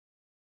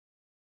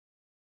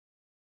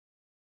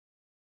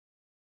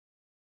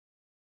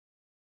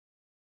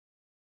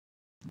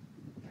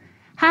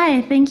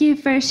Hi, thank you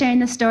for sharing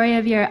the story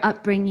of your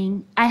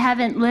upbringing. I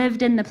haven't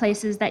lived in the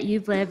places that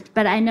you've lived,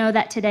 but I know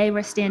that today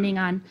we're standing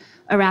on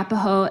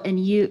Arapaho and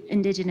Ute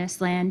indigenous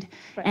land,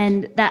 right.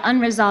 And that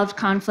unresolved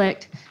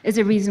conflict is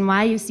a reason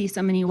why you see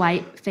so many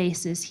white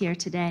faces here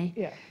today.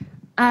 Yeah.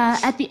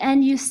 At the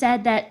end, you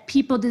said that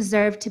people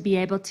deserve to be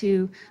able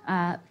to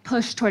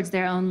push towards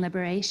their own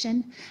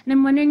liberation. And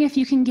I'm wondering if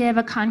you can give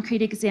a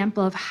concrete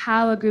example of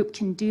how a group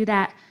can do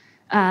that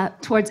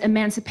towards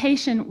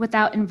emancipation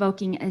without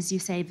invoking, as you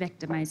say,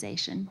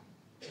 victimization.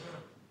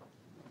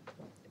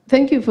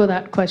 Thank you for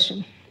that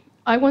question.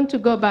 I want to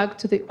go back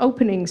to the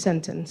opening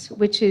sentence,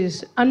 which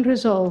is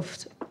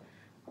unresolved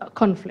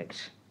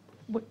conflict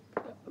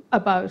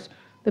about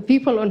the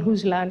people on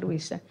whose land we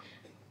stand.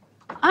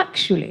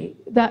 Actually,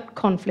 that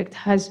conflict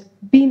has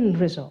been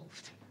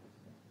resolved.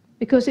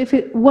 Because if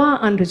it were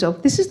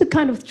unresolved, this is the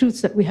kind of truths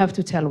that we have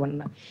to tell one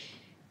another.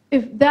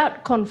 If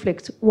that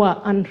conflict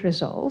were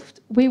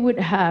unresolved, we would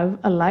have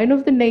a line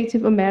of the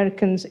Native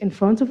Americans in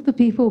front of the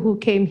people who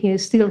came here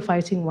still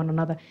fighting one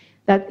another.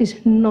 That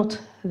is not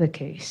the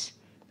case.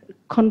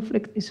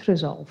 Conflict is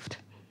resolved.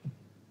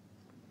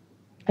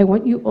 I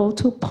want you all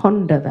to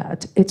ponder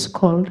that. It's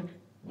called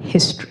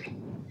history.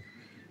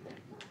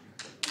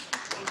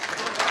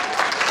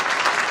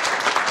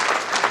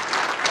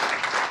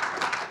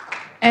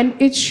 And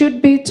it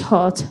should be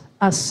taught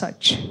as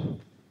such.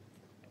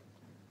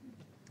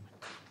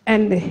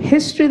 And the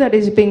history that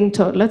is being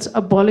taught, let's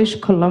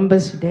abolish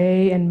Columbus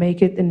Day and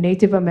make it a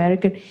Native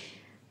American,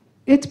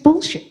 it's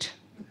bullshit.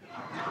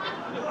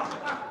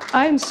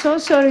 I'm so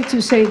sorry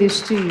to say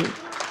this to you,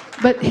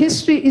 but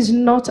history is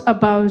not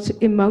about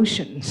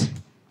emotions.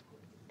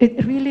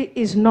 It really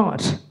is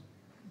not.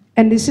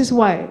 And this is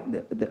why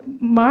the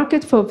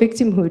market for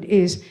victimhood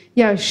is,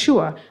 yeah,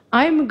 sure,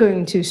 I'm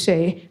going to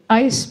say,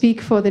 I speak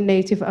for the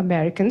Native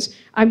Americans.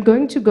 I'm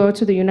going to go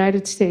to the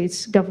United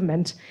States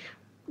government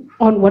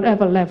on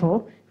whatever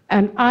level,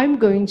 and I'm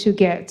going to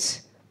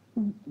get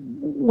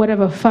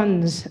whatever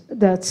funds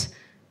that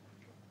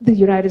the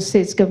United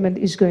States government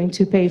is going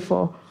to pay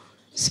for,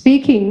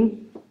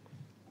 speaking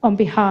on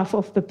behalf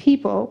of the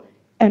people.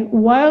 And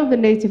while the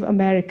Native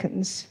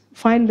Americans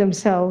find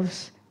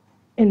themselves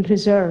in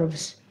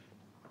reserves,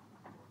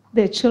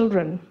 their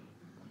children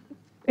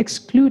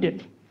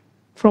excluded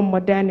from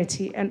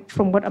modernity and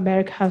from what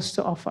America has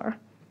to offer.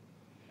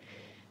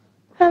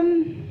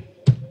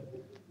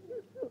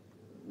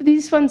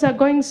 These funds are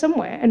going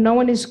somewhere, and no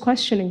one is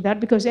questioning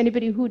that, because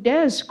anybody who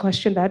dares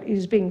question that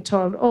is being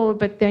told, oh,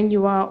 but then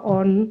you are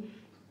on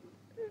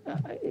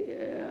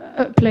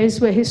a place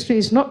where history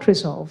is not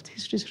resolved.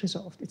 History is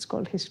resolved. It's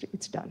called history.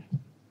 It's done.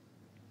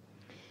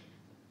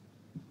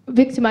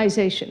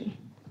 Victimization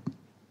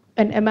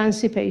and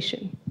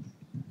emancipation.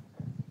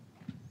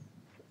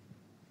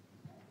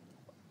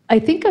 I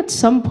think at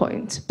some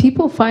point,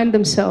 people find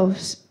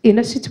themselves in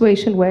a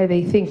situation where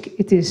they think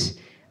it is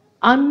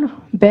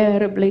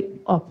unbearably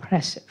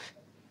oppressive,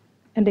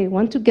 and they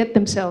want to get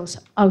themselves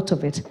out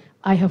of it.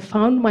 I have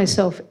found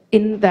myself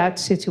in that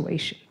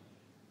situation.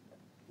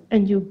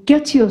 And you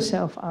get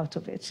yourself out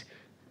of it.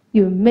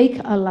 You make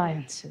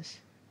alliances.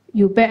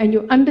 And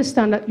you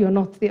understand that you're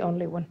not the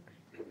only one.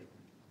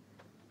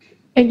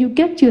 And you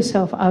get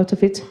yourself out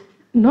of it,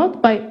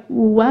 not by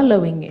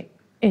wallowing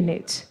in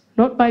it,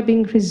 not by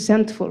being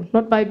resentful,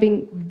 not by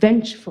being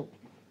vengeful,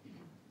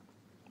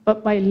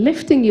 but by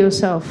lifting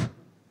yourself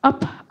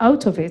up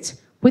out of it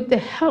with the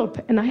help.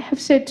 And I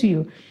have said to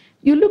you,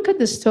 you look at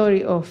the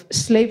story of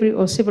slavery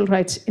or civil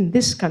rights in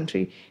this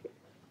country,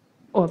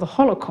 or the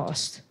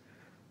Holocaust,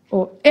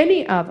 or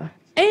any other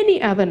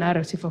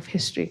narrative of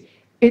history,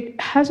 it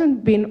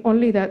hasn't been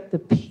only that the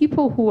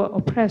people who were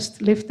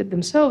oppressed lifted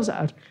themselves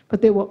out,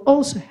 but they were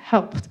also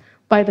helped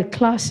by the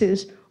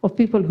classes of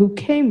people who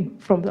came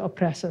from the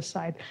oppressor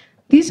side.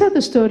 These are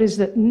the stories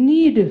that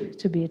need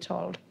to be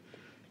told.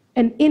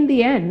 And in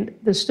the end,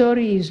 the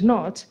story is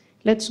not,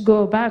 let's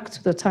go back to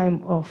the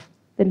time of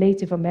the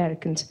Native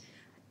Americans.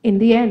 In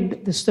the end,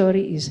 the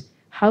story is,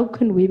 how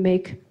can we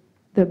make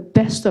the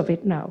best of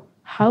it now?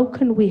 How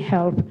can we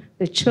help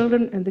the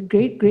children and the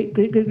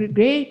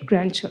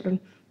great-great-great-great-grandchildren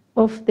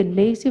of the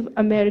Native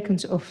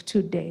Americans of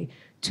today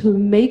to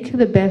make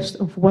the best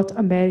of what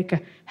America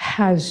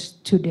has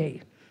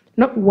today,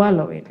 not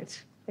wallow in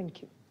it?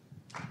 Thank you.